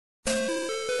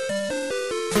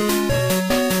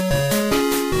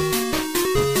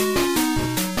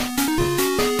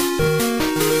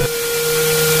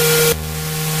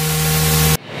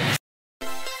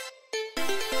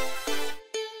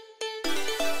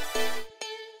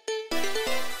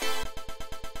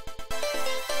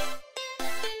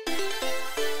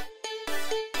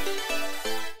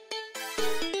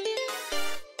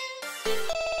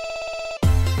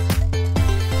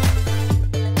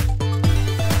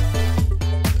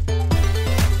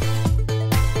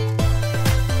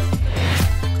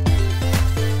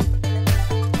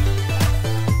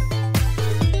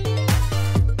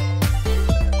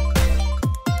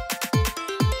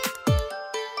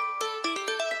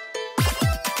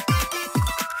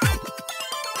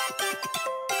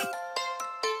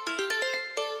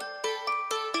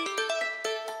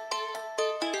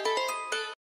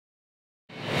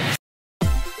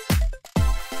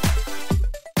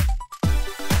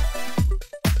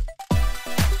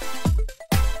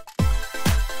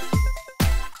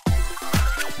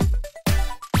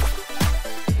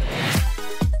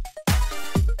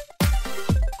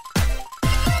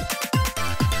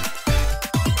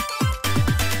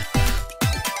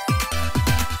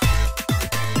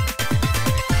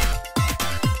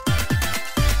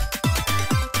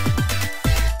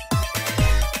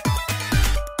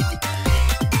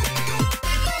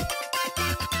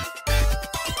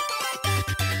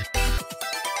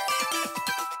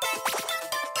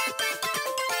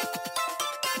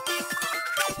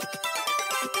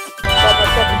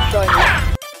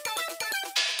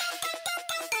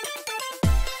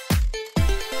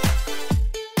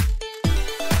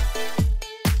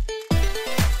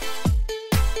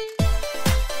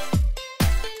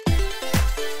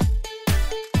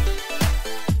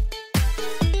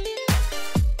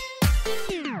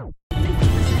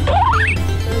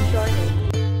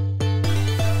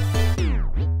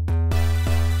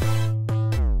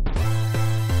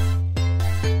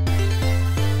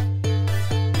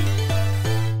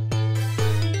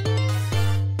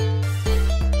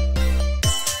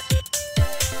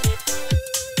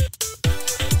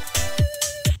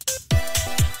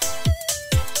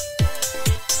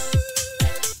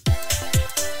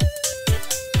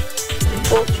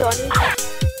course, Johnny.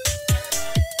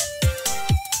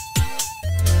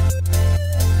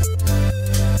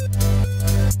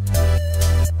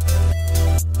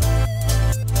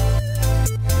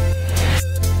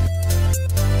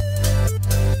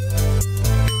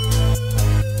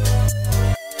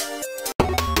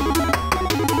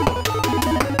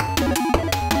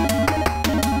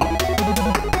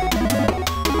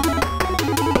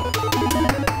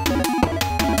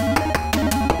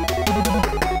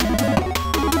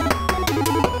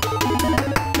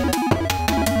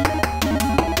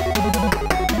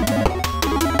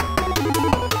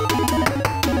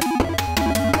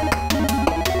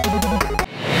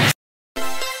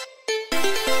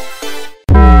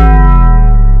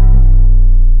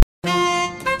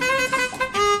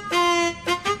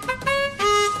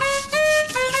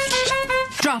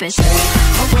 Drop it.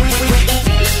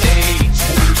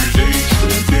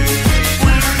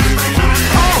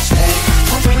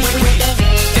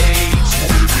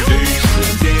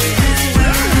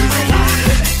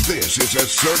 This is a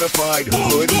certified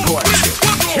hood classic.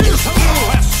 Here's a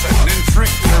lesson in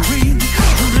trickery.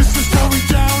 This is going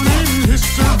down in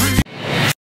history.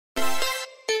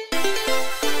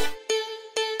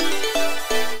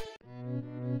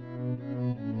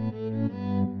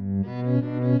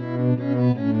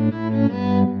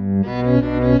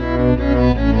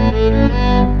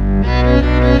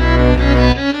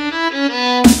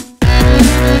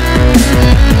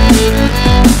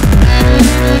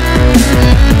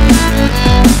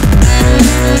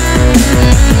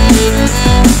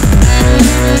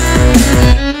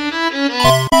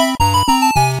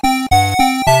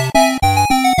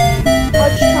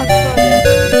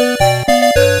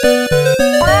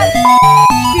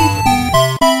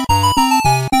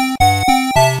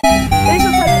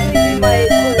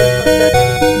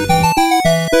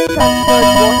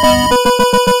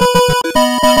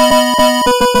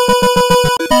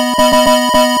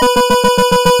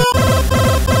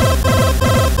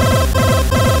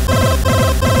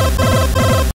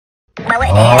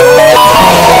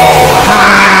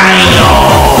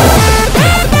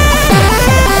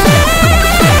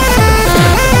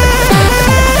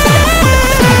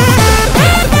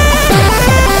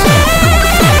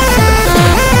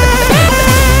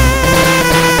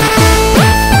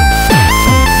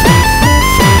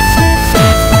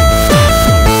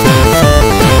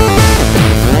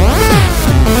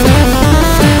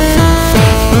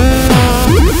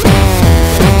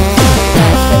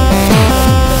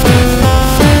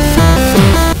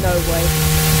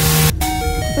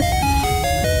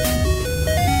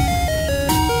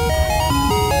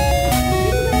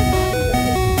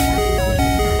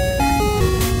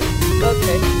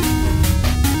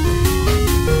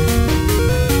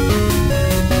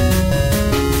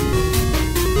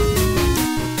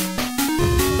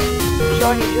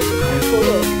 Johnny, just take a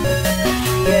look.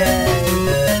 Yay.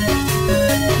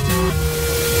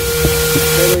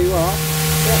 There you are.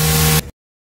 Yeah.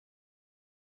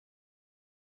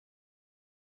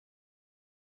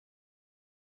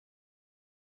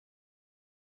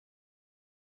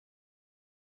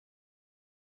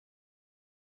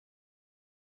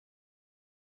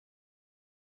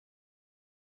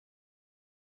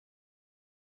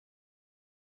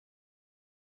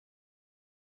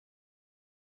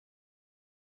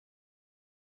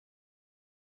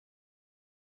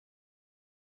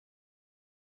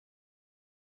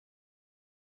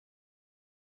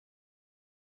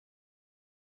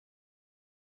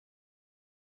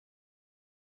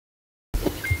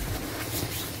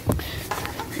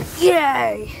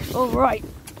 Yay! Alright,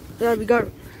 there we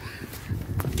go.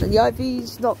 And the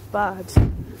IV's not bad.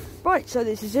 Right, so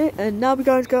this is it, and now we're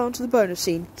going to go on to the bonus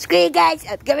scene. Screw you guys,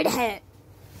 I'm going ahead.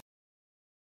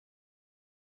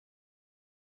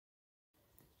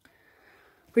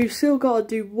 We've still got to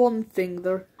do one thing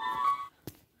though.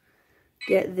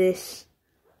 Get this.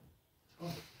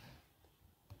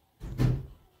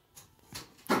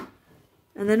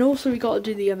 And then also we got to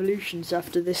do the evolutions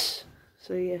after this.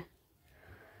 So yeah.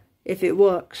 If it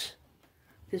works.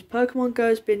 Because Pokemon Go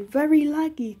has been very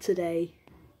laggy today.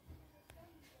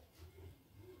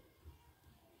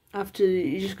 After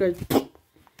you just go...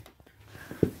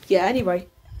 Yeah, anyway.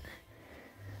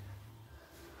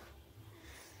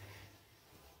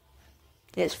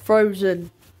 It's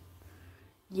frozen.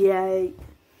 Yay.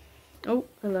 Oh,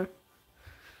 hello.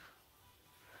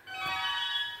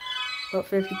 Got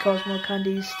 50 Cosmo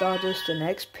Candies, Stardust and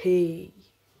XP.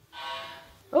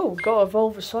 Oh, got to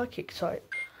evolve a Psychic type.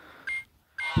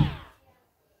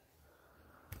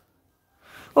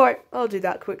 Alright, I'll do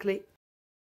that quickly.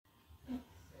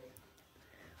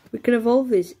 We can evolve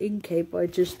his Inkay by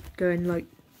just going like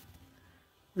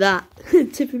That.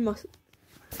 Tipping my...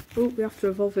 Oh, we have to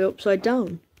evolve it upside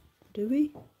down. Do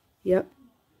we? Yep.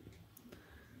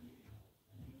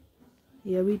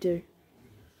 Yeah, we do.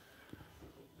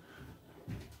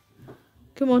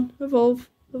 Come on, evolve.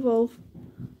 Evolve.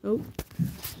 Oh.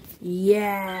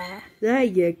 Yeah. There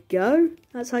you go.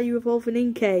 That's how you evolve an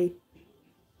Inkay.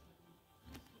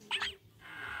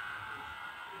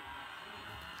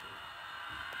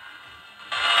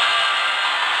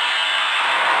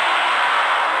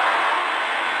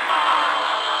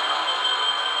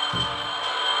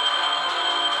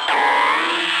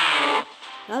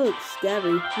 That looks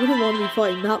scary. Wouldn't want to be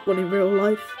fighting that one in real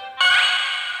life.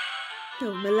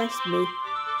 He'll molest me.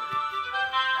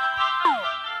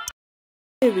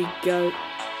 Here we go.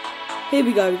 Here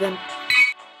we go then.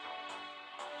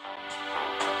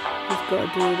 We've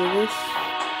got to do all of this.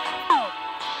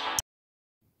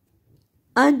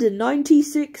 And a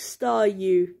 96 star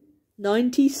you.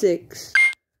 96.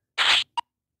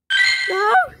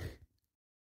 No!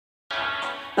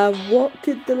 And what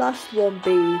could the last one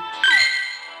be?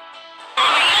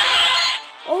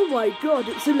 Oh my god,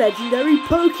 it's a legendary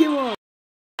Pokemon!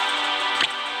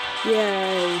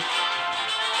 Yay!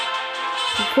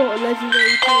 You caught a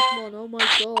legendary Pokemon, oh my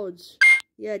god.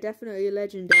 Yeah, definitely a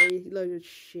legendary, load of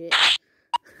shit.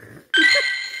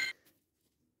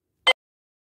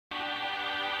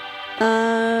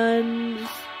 And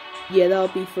yeah, that'll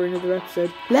be for another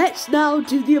episode. Let's now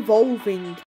do the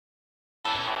evolving.